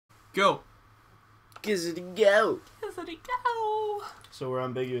Go. Gizzity go. Gizzity go. So we're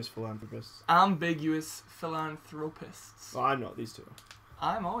ambiguous philanthropists. Ambiguous philanthropists. Well, I'm not. These two.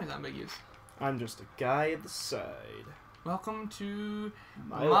 I'm always ambiguous. I'm just a guy at the side. Welcome to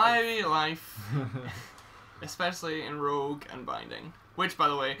My life. Especially in Rogue and Binding. Which, by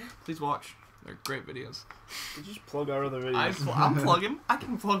the way, please watch. They're great videos. Did you just plug our other videos? I'm plugging. I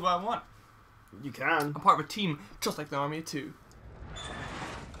can plug what I want. You can. I'm part of a team, just like the Army of Two.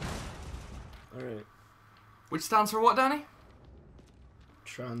 Alright. Which stands for what, Danny?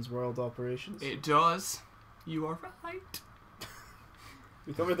 Trans World Operations. It does. You are right.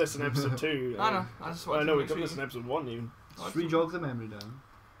 We covered this in episode 2. I know. I just wanted I know, to we make sure covered this in episode 1 even. Just re-jog the memory down.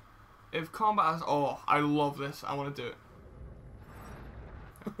 If combat has... Oh, I love this. I want to do it.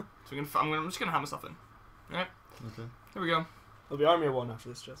 So I'm just gonna hammer stuff in. Alright? Okay. Here we go. There'll be Army of 1 after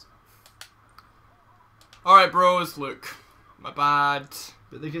this, Chaz. Alright, bros, look. My bad.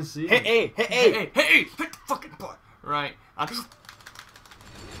 But they can see. Hey, Hit the fucking butt. Right.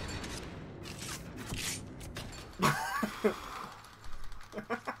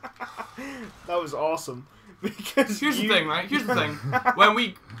 That was awesome. Because Here's the thing, right? Here's the thing. When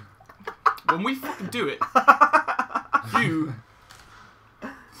we fucking do it, you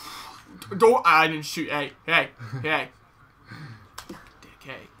don't add and shoot. Hey. Dick, hey.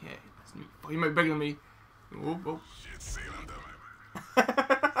 That's me. You might be bigger than me. Whoa. Shit, see what I'm doing.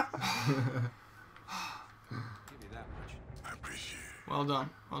 Give me that much. I appreciate it. Well done.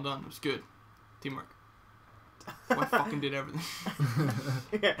 It was good. Teamwork. I fucking did everything.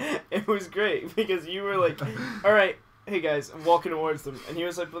 Yeah, it was great because you were like, alright, hey guys, I'm walking towards them. And he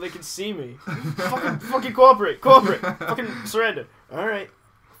was like, but they can see me. fucking cooperate. Fucking surrender. Alright.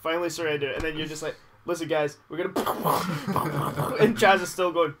 Finally surrender. And then you're just like, listen guys, we're gonna... And Chaz is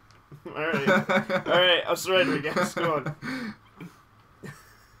still going, alright, I'm surrendering guys, go on.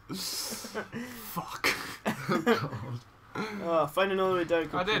 Fuck. Oh, find another way down.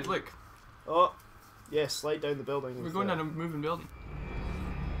 I did, look. Oh, yeah, slide down the building. We're going down a moving building.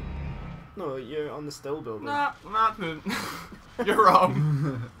 No, you're on the still building. Nah, I'm not moving. You're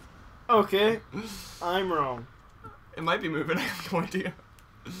wrong. Okay, I'm wrong. It might be moving, I have no idea.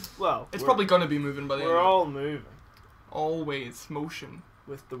 Well, It's probably gonna be moving by the end. we're of it. all moving Always motion.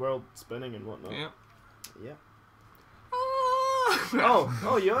 with the world spinning and whatnot. Yeah. Yeah. Oh,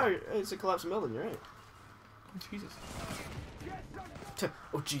 Oh, you are. It's a collapsing building. You're right. Jesus.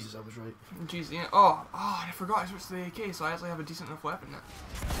 Oh Jesus, I was right. Jesus, yeah. Oh, I forgot I switched to the AK, so I actually have a decent enough weapon now.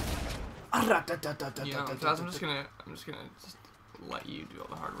 Yeah, Chaz, I'm just gonna let you do all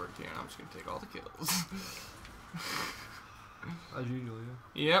the hard work here, and I'm just gonna take all the kills. As usual,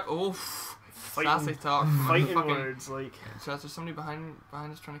 yeah. Yep. Oof. Sassy Fighting, talk. fighting Fucking- words like. Chaz, there's somebody behind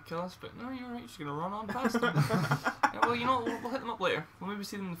us trying to kill us, but no, you're right. You're just gonna run on past them. Yeah, well, you know what? We'll hit them up later. We'll maybe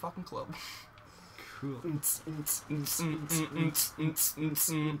see them in the fucking club. Cool.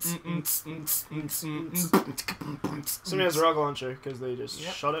 Somebody has a rocket launcher because they just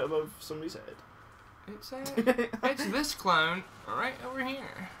Yep. shot it above somebody's head. It's this clown right over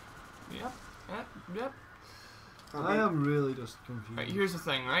here. Yep. I am really just confused. Right, here's the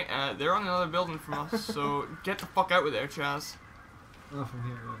thing, right? They're on another building from us, so get the fuck out of there, Chaz. Oh, from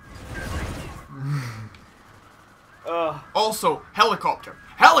here, Also, helicopter!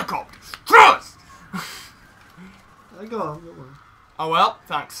 Trust! yeah. Go on, go on. Oh well,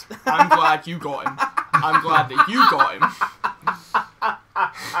 thanks. I'm glad you got him. I'm glad that you got him.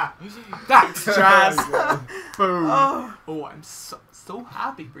 Thanks, Chaz. Boom. Oh, I'm so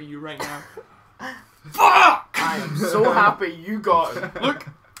happy for you right now. Fuck! I am so happy you got it. Look,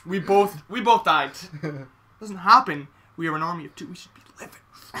 we both died. Doesn't happen. We are an army of two. We should be living.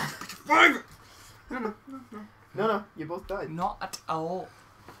 We should be surviving. No, you both died. Not at all.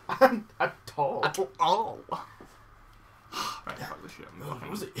 At all. At all. Right, fuck this shit. I'm What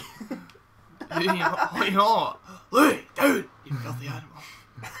was it? Louis, dude, you filthy animal.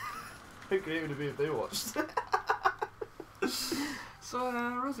 How great would it be if they watched? So,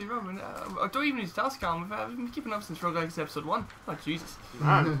 Rosie, Robin, I don't even need to tell us, Callum. We've been keeping up since Rogue Legacy episode 1. Oh, Jesus.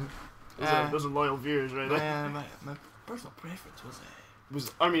 Man, those are loyal viewers right there. My personal preference was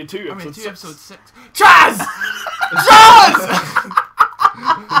Was Army of 2 Army of episode 2 6. episode 6. Chaz! Chaz!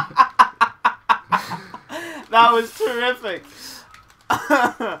 That was terrific.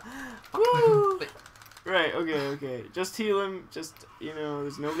 Woo. Right, okay. Just heal him. Just,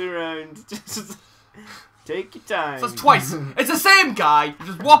 there's nobody around. Just take your time. So it's twice. It's the same guy. You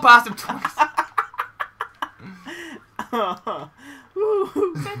just walk past him twice.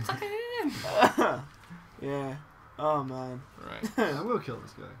 Woo. Suck it in. Yeah. Oh, man. Right. I'm gonna kill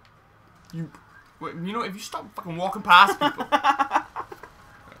this guy. Wait, if you stop fucking walking past people.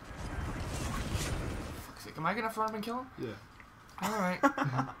 Am I gonna have to run up and kill him? Yeah. Alright.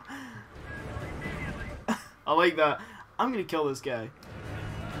 I like that. I'm gonna kill this guy.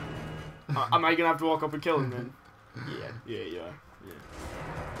 Am I gonna have to walk up and kill him then? Yeah, you are. Yeah.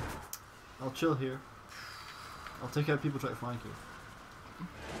 I'll chill here. I'll take out people try to flank you.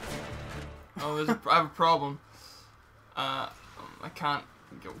 Oh, I have a problem. I can't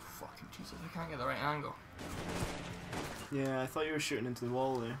go. Fucking Jesus! I can't get the right angle. Yeah, I thought you were shooting into the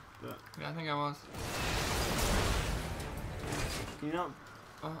wall there, but Yeah, I think I was. can you not?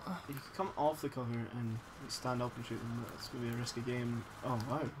 You can come off the cover and stand up and shoot them. That's gonna be a risky game. Oh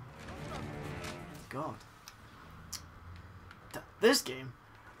wow! God, this game.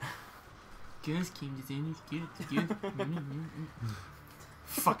 This game design is good.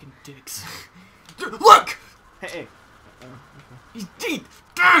 Fucking dicks. Dude, look! Hey. He's deep!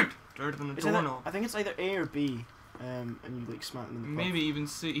 Dude! Dirtier than a Is it that- doorknob. I think it's either A or B, and you like smack them in the butt. Maybe even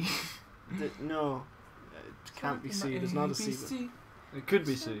C. No, it can't be C. There's not a C. It could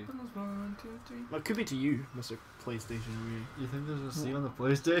be C. One, two, three. Well, it could be to you, Mr. PlayStation. Really. You think there's a C on the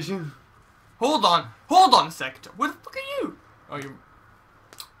PlayStation? Hold on a second. Where the fuck are you? Oh, you're.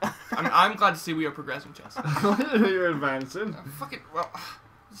 I'm glad to see we are progressing, Chaz. I didn't know you were advancing. Fucking well,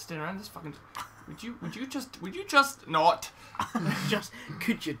 just staying around this fucking. Would you just not?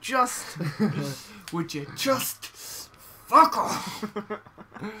 Could you just? Would you just fuck off?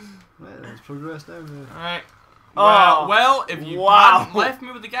 Right, let's progress down there. All right. Oh, Well, if you wow. hadn't left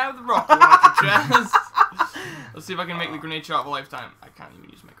me with the guy with the rocket launcher, Chaz. Let's see if I can make the grenade shot of a lifetime. I can't even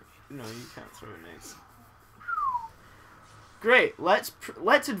use my grenade. No, you can't throw grenades. Great.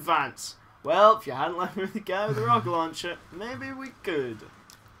 Let's advance. Well, if you hadn't left me with the guy with the rocket launcher, maybe we could.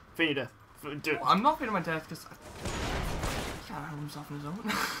 Feign your death. Do it. Well, I'm not feeling my death because he can't help himself on his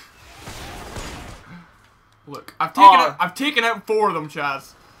own. Look, I've taken out 4 of them,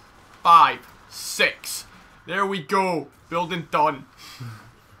 Chaz. 5, 6. There we go. Building done.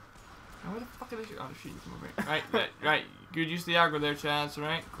 Now, where the fuck are they? Oh, shit, come over here. Right. Good use of the aggro there, Chaz.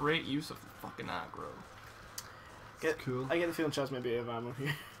 Right. Great use of the fucking aggro. Cool. I get the feeling Chaz might be out of ammo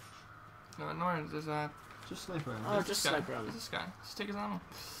here. No, there's a. Just sniper ammo. Oh, There's just this guy. sniper ammo. There's this guy. Just take his ammo.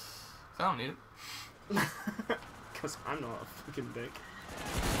 I don't need it. Because I'm not a fucking dick.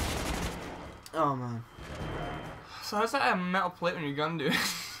 Oh man. So how's that a metal plate on your gun do?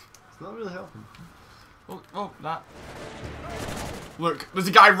 It's not really helping. Oh, that. Look, there's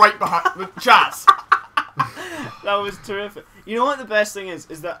a guy right behind the Chaz. That was terrific. You know what the best thing is?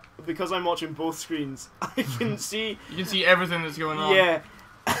 Is that because I'm watching both screens, I can see. You can see everything that's going on. Yeah.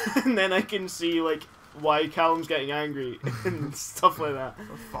 And then I can see like why Callum's getting angry and stuff like that.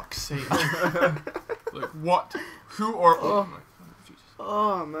 For fuck's sake. Look, what? Who or? Oh my Jesus.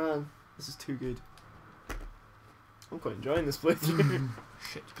 Oh man, this is too good. I'm quite enjoying this playthrough.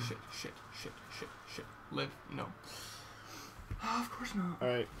 Shit. Live? No. Oh, of course not.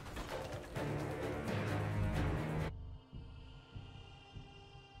 Alright.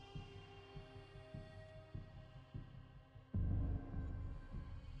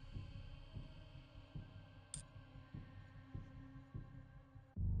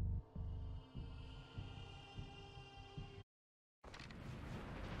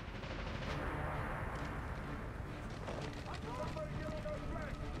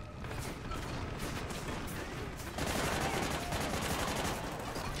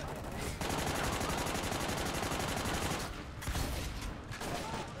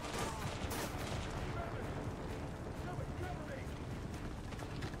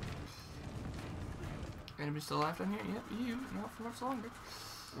 Anybody still alive down here? Yep, you. Not for much longer.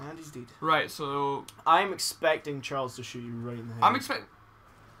 And he's dead. Right, so I'm expecting Charles to shoot you right in the head. I'm expecting.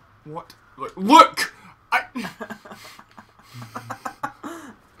 What? Look!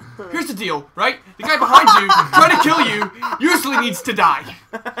 Here's the deal, right? The guy behind you, trying to kill you, usually needs to die.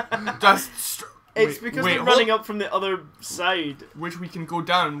 Just. It's because they're running up from the other side. Which we can go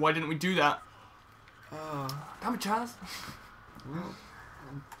down. Why didn't we do that? Oh. Damn it, Chaz. Well,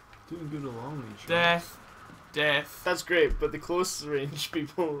 I'm doing good along range. Death. That's great, but the close range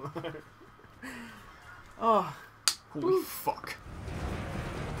people are... Oh. Holy fuck.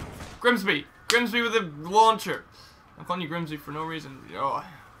 Grimsby with a launcher. I'm calling you Grimsby for no reason. Oh.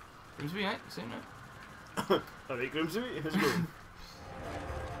 Grimsby, right? Same now. Alright, Grimsby, let's go.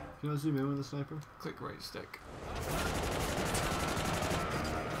 Can I zoom in with the sniper? Click right stick.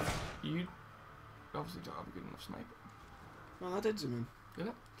 You obviously don't have a good enough sniper. Well, I did zoom in. Did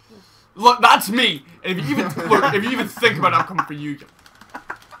it? Yeah. Look, that's me! And if you even think about it, I'm coming for you.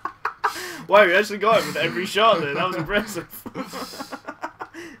 Wow, you actually got it with every shot there. That was impressive.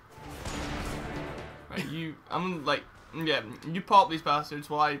 Right, I'm like, yeah, you pop these bastards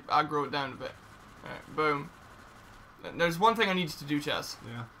while I grow it down a bit. Alright, boom. There's one thing I need you to do, Chaz.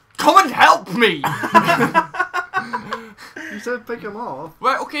 Yeah. Come and help me! You said pick him off.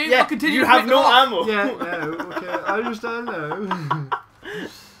 Right, okay, Yeah, I'll continue you to have pick no them off. ammo. Yeah, no, okay, I understand now.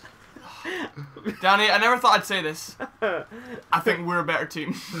 Danny, I never thought I'd say this. I think we're a better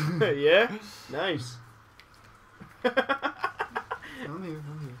team. Yeah? Nice. I'm here.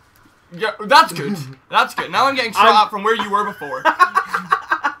 Yeah, that's good. That's good. Now I'm getting shot at from where you were before.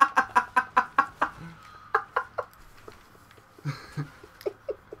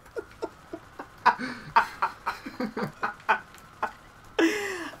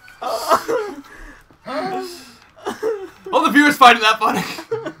 All the viewers find it that funny.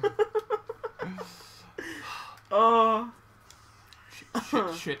 Oh.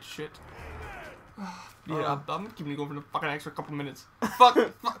 Shit. Yeah, I'm keeping you going for the fucking extra couple minutes. Fuck.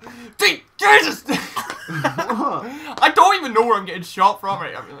 Dude, Jesus! What? I don't even know where I'm getting shot from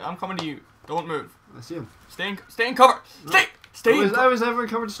right. I'm coming to you. Don't move. I see him. Stay in cover. Stay in I was never in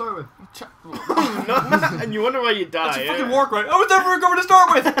cover to start with. No, and you wonder why you die. That's a fucking yeah? work right. I was never in cover to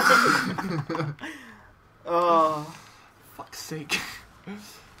start with. Oh. Fuck's sake.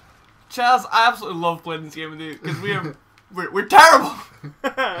 Chaz, I absolutely love playing this game with you because we're terrible.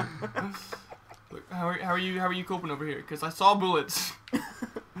 Look, how are you coping over here? Because I saw bullets. I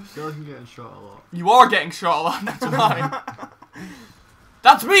feel like I'm getting shot a lot. You are getting shot a lot. That's why.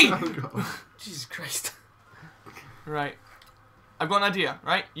 That's me. Oh god. Jesus Christ. Right. I've got an idea.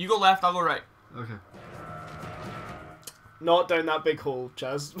 Right. You go left. I'll go right. Okay. Not down that big hole,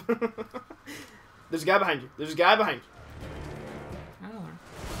 Chaz. There's a guy behind you. There's a guy behind you.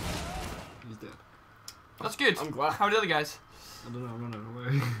 He's dead. That's good. I'm glad. How are the other guys? I don't know, I'm running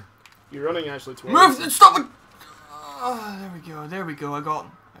away. You're running actually towards. Move! Stop it! Oh, there we go. I got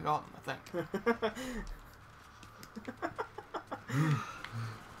him, I think.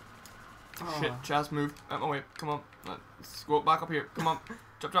 Shit, Chaz, move. Out my way. Come on. Let's go back up here. Come on.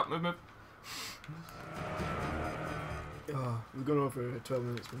 Drop, move. Oh, we're going on for 12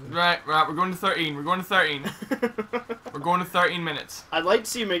 minutes. Right, we're going to 13. We're going to 13 minutes. I'd like to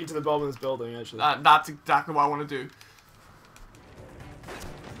see you make it to the bottom of this building, actually. That's exactly what I want to do.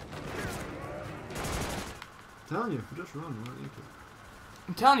 I'm telling you, just run. You don't need to.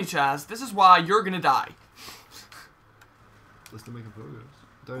 I'm telling you, Chaz, this is why you're gonna die. Let's still making progress.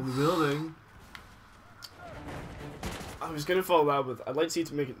 Down the building. I was gonna follow that with, I'd like to see you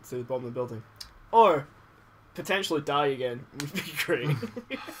to make it to the bottom of the building. Or, potentially die again, would be great.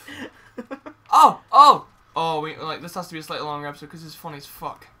 Oh, wait, like, this has to be a slightly longer episode because it's funny as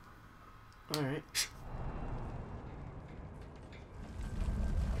fuck. Alright.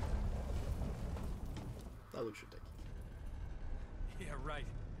 That looks ridiculous. Yeah, right.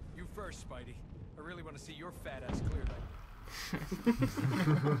 You first, Spidey. I really want to see your fat ass clear that.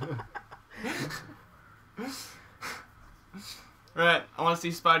 Right, I want to see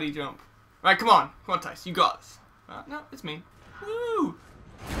Spidey jump. Right, come on, Tice, you got this. No, it's me. Woo!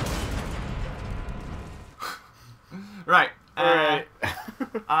 Right. Alright.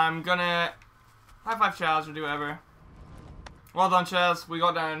 I'm gonna high five Chaz or do whatever. Well done, Chaz. We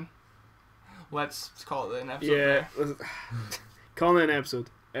got down. Let's call it an episode. Yeah. Call it an episode.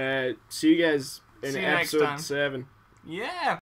 See you guys in See you next episode time. 7. Yeah.